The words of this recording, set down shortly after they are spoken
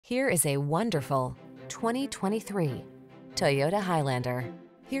Here is a wonderful 2023 Toyota Highlander.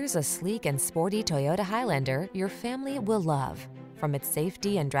 Here's a sleek and sporty Toyota Highlander your family will love. From its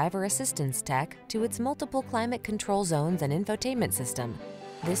safety and driver assistance tech to its multiple climate control zones and infotainment system,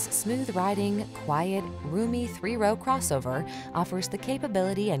 this smooth-riding, quiet, roomy three-row crossover offers the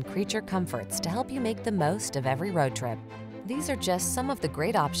capability and creature comforts to help you make the most of every road trip. These are just some of the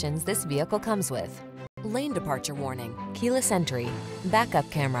great options this vehicle comes with: lane departure warning, keyless entry, backup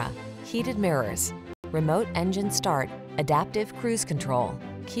camera, heated mirrors, remote engine start, adaptive cruise control,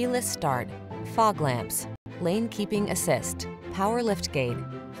 keyless start, fog lamps, lane keeping assist, power liftgate.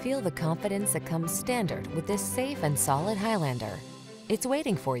 Feel the confidence that comes standard with this safe and solid Highlander. It's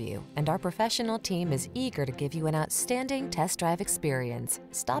waiting for you, and our professional team is eager to give you an outstanding test drive experience.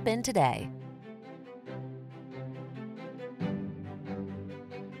 Stop in today.